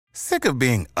Sick of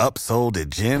being upsold at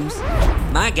gyms?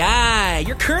 My guy,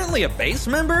 you're currently a base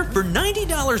member? For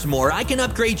 $90 more, I can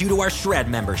upgrade you to our Shred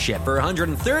membership. For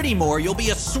 $130 more, you'll be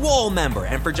a Swole member.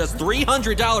 And for just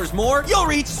 $300 more, you'll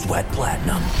reach Sweat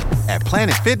Platinum. At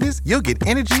Planet Fitness, you'll get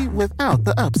energy without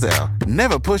the upsell.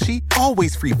 Never pushy,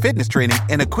 always free fitness training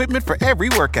and equipment for every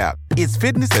workout. It's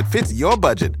fitness that fits your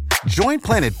budget. Join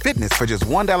Planet Fitness for just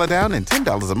 $1 down and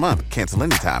 $10 a month. Cancel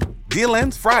anytime. Deal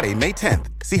ends Friday, May 10th.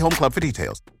 See Home Club for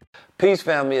details. Peace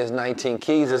family, it's 19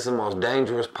 Keys. It's the most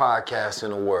dangerous podcast in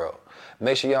the world.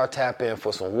 Make sure y'all tap in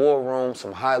for some war room,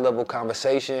 some high-level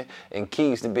conversation, and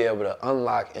keys to be able to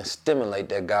unlock and stimulate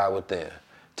that God within.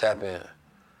 Tap in.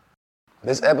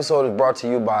 This episode is brought to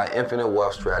you by Infinite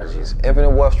Wealth Strategies.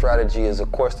 Infinite Wealth Strategy is a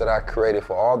course that I created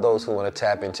for all those who want to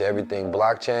tap into everything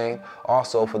blockchain.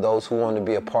 Also for those who want to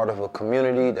be a part of a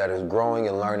community that is growing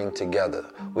and learning together.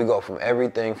 We go from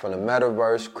everything from the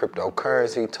metaverse,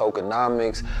 cryptocurrency,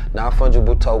 tokenomics,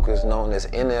 non-fungible tokens known as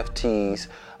NFTs,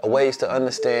 ways to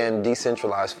understand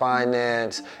decentralized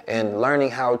finance, and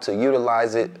learning how to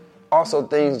utilize it. Also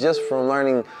things just from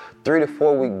learning 3 to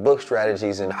 4 week book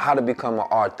strategies and how to become an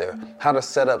author, how to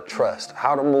set up trust,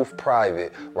 how to move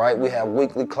private, right? We have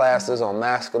weekly classes on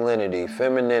masculinity,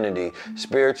 femininity,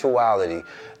 spirituality.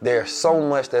 There's so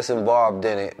much that's involved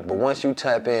in it, but once you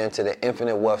tap into the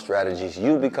Infinite Wealth Strategies,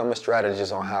 you become a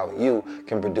strategist on how you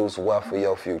can produce wealth for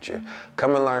your future.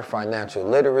 Come and learn financial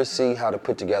literacy, how to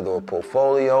put together a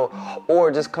portfolio,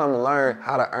 or just come and learn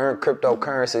how to earn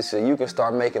cryptocurrency so you can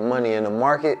start making money in the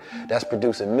market that's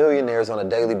producing millionaires on a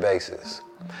daily basis.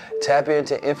 Tap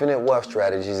into Infinite Wealth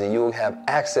Strategies and you'll have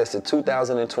access to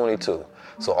 2022.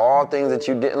 So all things that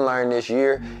you didn't learn this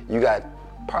year, you got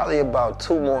probably about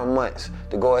 2 more months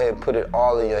to go ahead and put it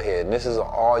all in your head. And this is an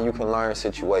all you can learn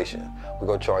situation. We're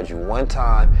going to charge you one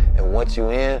time, and once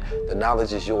you're in, the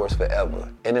knowledge is yours forever.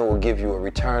 And it will give you a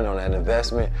return on that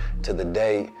investment to the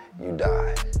day you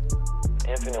die.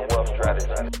 Infinite Wealth Strategy.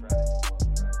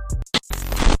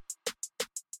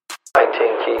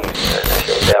 19 Keys. That's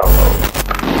your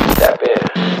download. Tap in.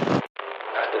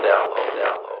 That's the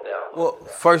download. Well,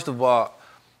 first of all,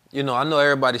 you know, I know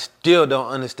everybody still don't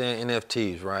understand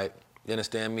NFTs, right? You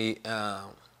understand me?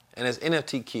 And it's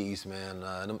NFT keys, man.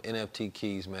 Them NFT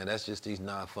keys, man, that's just these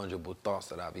non-fungible thoughts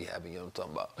that I be having, you know what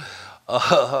I'm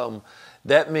talking about.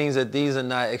 That means that these are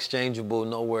not exchangeable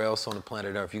nowhere else on the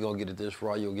planet Earth. You're going to get it this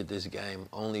raw, you'll get this game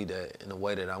only that in the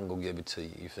way that I'm going to give it to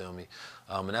you, you feel me?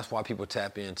 And that's why people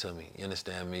tap into me, you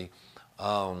understand me?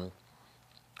 I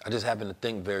just happen to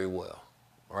think very well,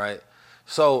 right?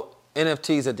 So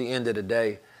NFTs at the end of the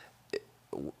day,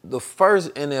 the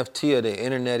first NFT of the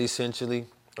internet essentially,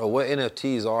 or what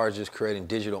NFTs are is just creating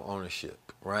digital ownership,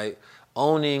 right?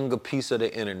 Owning a piece of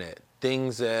the internet,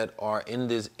 things that are in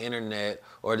this internet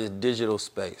or this digital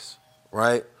space,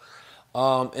 right?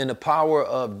 And the power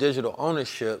of digital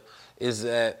ownership is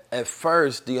that at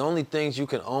first, the only things you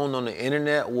can own on the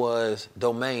internet was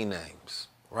domain names,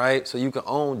 right? So you can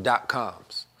own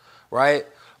 .coms, right?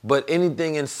 But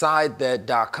anything inside that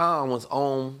 .com was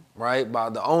owned, right, by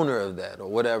the owner of that or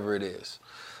whatever it is.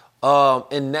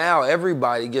 And now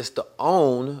everybody gets to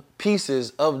own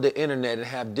pieces of the internet and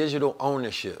have digital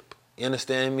ownership. You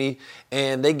understand me?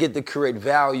 And they get to create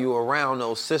value around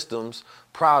those systems,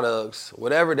 products,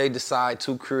 whatever they decide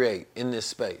to create in this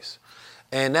space.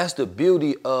 And that's the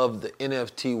beauty of the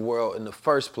NFT world in the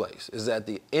first place, is that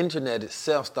the internet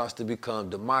itself starts to become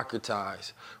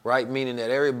democratized, right? Meaning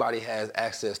that everybody has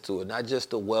access to it, not just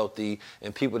the wealthy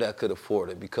and people that could afford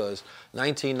it. Because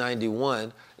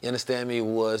 1991, you understand me,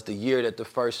 was the year that the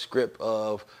first script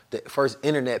of the first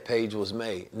internet page was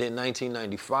made. Then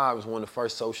 1995 was when the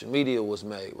first social media was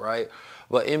made, right?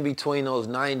 But in between those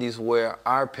 90s where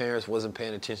our parents wasn't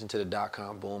paying attention to the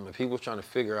dot-com boom and people was trying to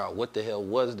figure out what the hell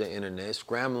was the internet,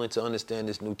 scrambling to understand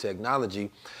this new technology,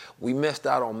 we missed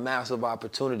out on massive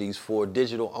opportunities for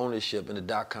digital ownership in the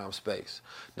dot-com space.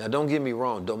 Now, don't get me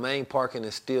wrong, domain parking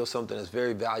is still something that's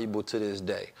very valuable to this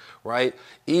day, right?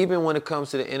 Even when it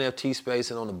comes to the NFT space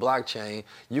and on the blockchain,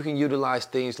 you can utilize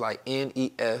things like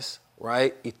NES,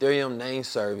 right? Ethereum name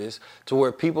service, to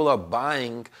where people are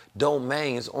buying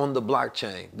domains on the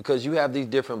blockchain because you have these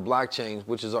different blockchains,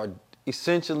 which are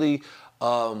essentially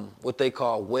what they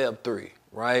call Web3,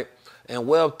 right? And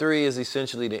Web3 is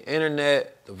essentially the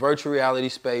internet, the virtual reality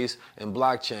space, and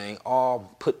blockchain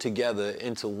all put together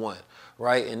into one,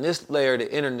 right? And this layer of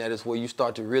the internet is where you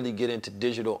start to really get into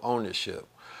digital ownership.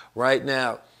 Right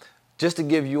now, just to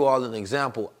give you all an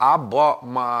example, I bought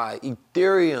my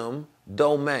Ethereum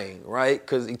domain, right?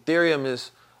 Because Ethereum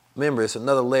is, remember, it's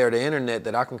another layer of the internet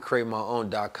that I can create my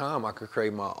own .com. I can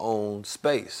create my own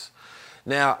space.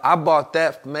 Now, I bought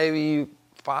that maybe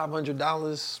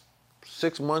 $500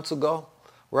 6 months ago,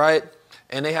 right?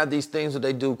 And they have these things that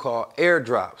they do called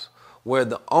airdrops, where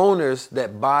the owners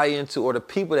that buy into, or the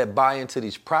people that buy into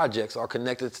these projects are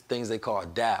connected to things they call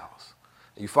DAOs.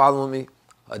 You following me?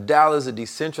 A DAO is a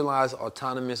decentralized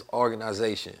autonomous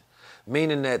organization,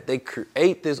 meaning that they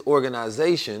create this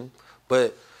organization,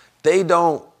 but they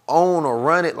don't own or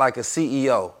run it like a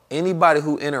CEO. Anybody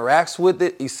who interacts with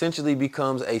it essentially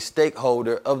becomes a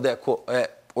stakeholder of that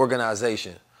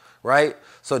organization, right?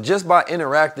 So just by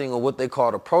interacting on what they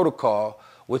call the protocol,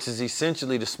 which is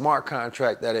essentially the smart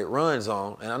contract that it runs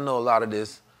on, and I know a lot of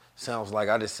this sounds like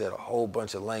I just said a whole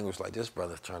bunch of language like this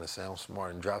brother's trying to sound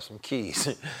smart and drop some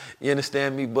keys. You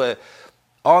understand me? But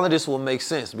all of this will make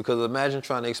sense, because imagine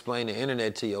trying to explain the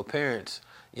internet to your parents,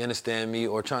 you understand me,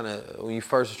 or when you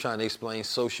first were trying to explain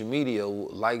social media,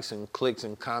 likes and clicks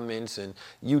and comments and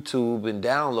YouTube and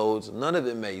downloads, none of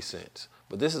it made sense.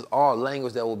 But this is all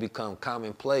language that will become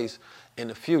commonplace in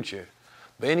the future.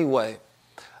 But anyway,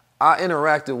 I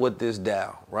interacted with this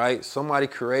DAO, right? Somebody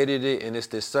created it, and it's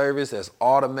this service that's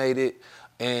automated,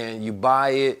 and you buy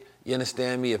it, you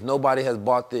understand me? If nobody has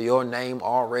bought your name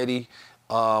already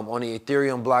on the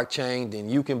Ethereum blockchain, then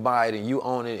you can buy it and you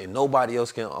own it, and nobody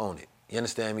else can own it. You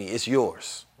understand me? It's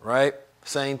yours, right?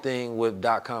 Same thing with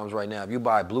 .coms right now. If you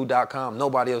buy blue.com,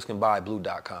 nobody else can buy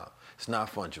blue.com. It's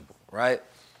not fungible, right?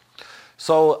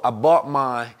 So I bought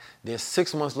mine, then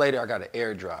 6 months later, I got an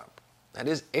airdrop. Now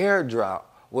this airdrop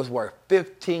was worth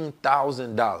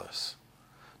 $15,000.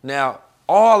 Now,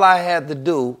 all I had to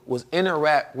do was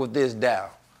interact with this DAO,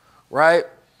 right?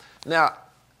 Now,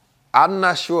 I'm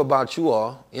not sure about you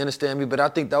all, you understand me, but I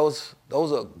think those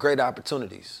are great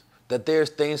opportunities. That there's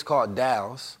things called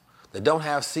DAOs that don't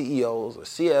have CEOs or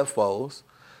CFOs,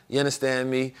 you understand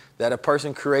me, that a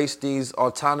person creates these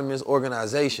autonomous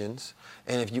organizations,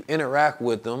 and if you interact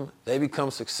with them, they become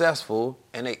successful,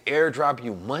 and they airdrop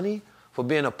you money for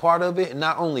being a part of it. And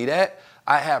not only that,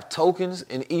 I have tokens,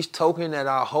 and each token that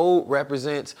I hold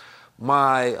represents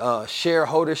my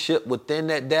shareholdership within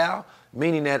that DAO,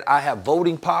 meaning that I have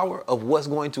voting power of what's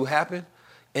going to happen.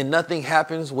 And nothing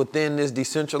happens within this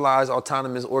decentralized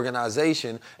autonomous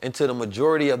organization until the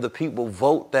majority of the people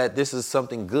vote that this is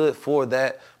something good for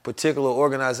that particular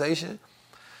organization.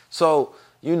 So,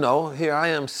 you know, here I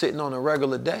am sitting on a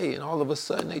regular day, and all of a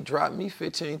sudden they drop me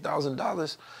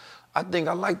 $15,000. I think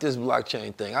I like this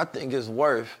blockchain thing. I think it's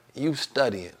worth you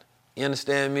studying. You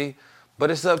understand me? But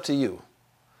it's up to you.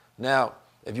 Now,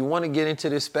 if you want to get into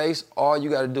this space, all you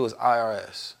got to do is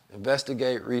IRS.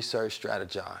 Investigate, research,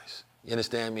 strategize. You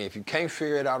understand me? If you can't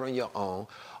figure it out on your own,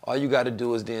 all you got to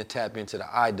do is then tap into the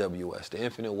IWS, the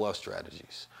Infinite Wealth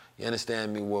Strategies. You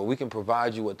understand me? Where we can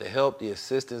provide you with the help, the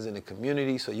assistance in the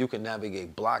community so you can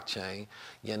navigate blockchain.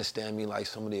 You understand me? Like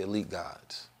some of the elite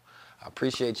gods. I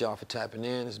appreciate y'all for tapping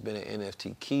in. It's been an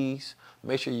NFT Keys.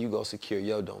 Make sure you go secure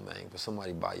your domain for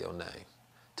somebody buy your name.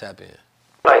 Tap in.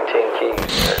 19 keys.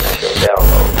 That's your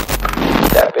download.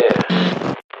 Tap in.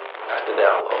 That's the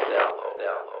download.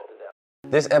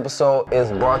 This episode is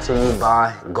brought to you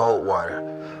by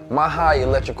Goldwater. My high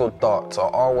electrical thoughts are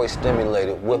always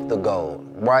stimulated with the gold,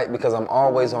 right? Because I'm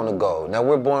always on the go. Now,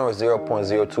 we're born with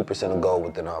 0.02% of gold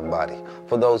within our body,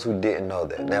 for those who didn't know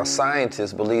that. Now,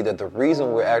 scientists believe that the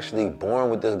reason we're actually born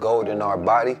with this gold in our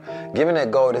body, given that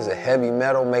gold is a heavy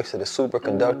metal, makes it a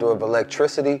superconductor of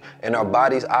electricity, and our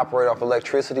bodies operate off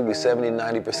electricity with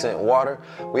 70-90% water,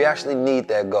 we actually need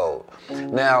that gold.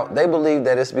 Now, they believe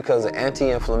that it's because of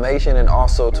anti-inflammation and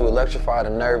also to electrify the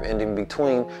nerve ending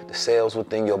between the cells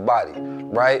within your body,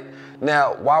 right?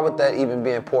 Now, why would that even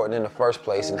be important in the first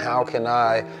place, and how can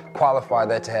I qualify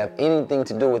that to have anything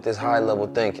to do with this high-level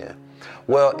thinking?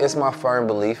 Well, it's my firm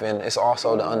belief, and it's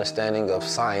also the understanding of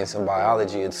science and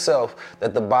biology itself,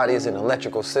 that the body is an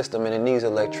electrical system and it needs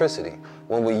electricity.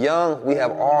 When we're young, we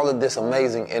have all of this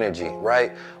amazing energy,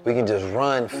 right? We can just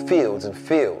run fields and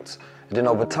fields. And then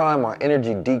over time, our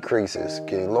energy decreases,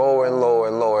 getting lower and lower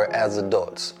and lower as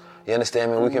adults. You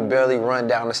understand me? We can barely run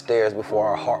down the stairs before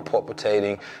our heart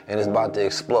palpitating and it's about to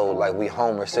explode like we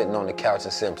Homer sitting on the couch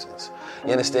in Simpsons.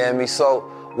 You understand me?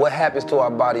 So what happens to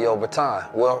our body over time?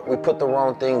 Well, we put the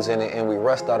wrong things in it and we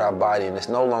rust out our body, and it's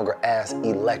no longer as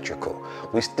electrical.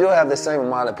 We still have the same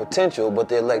amount of potential, but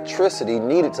the electricity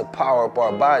needed to power up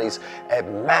our bodies at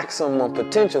maximum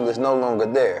potential is no longer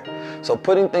there. So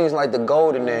putting things like the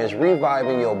gold in there is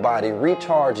reviving your body,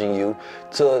 recharging you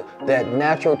to that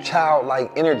natural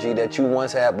childlike energy that you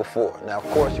once had before. Now, of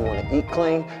course, you want to eat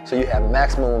clean so you have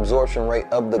maximum absorption rate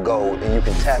of the gold and you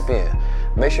can tap in.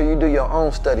 Make sure you do your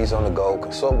own studies on the gold,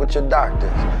 consult with your doctors,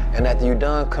 and after you're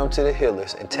done, come to the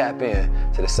healers and tap in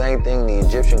to the same thing the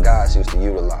Egyptian gods used to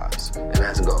utilize, and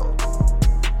that's gold.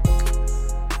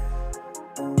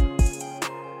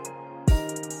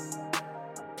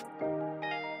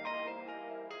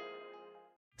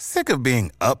 Sick of being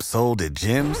upsold at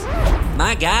gyms?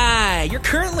 My guy, you're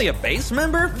currently a base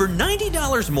member? For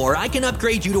 $90 more, I can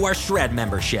upgrade you to our Shred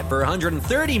membership. For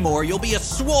 $130 more, you'll be a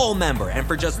Swole member. And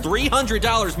for just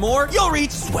 $300 more, you'll reach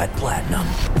Sweat Platinum.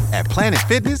 At Planet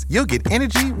Fitness, you'll get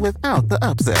energy without the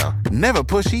upsell. Never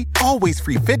pushy, always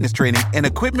free fitness training and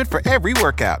equipment for every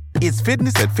workout. It's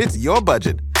fitness that fits your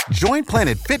budget. Join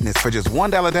Planet Fitness for just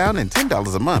 $1 down and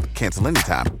 $10 a month. Cancel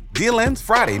anytime. Deal ends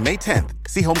Friday, May 10th.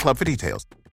 See Home Club for details.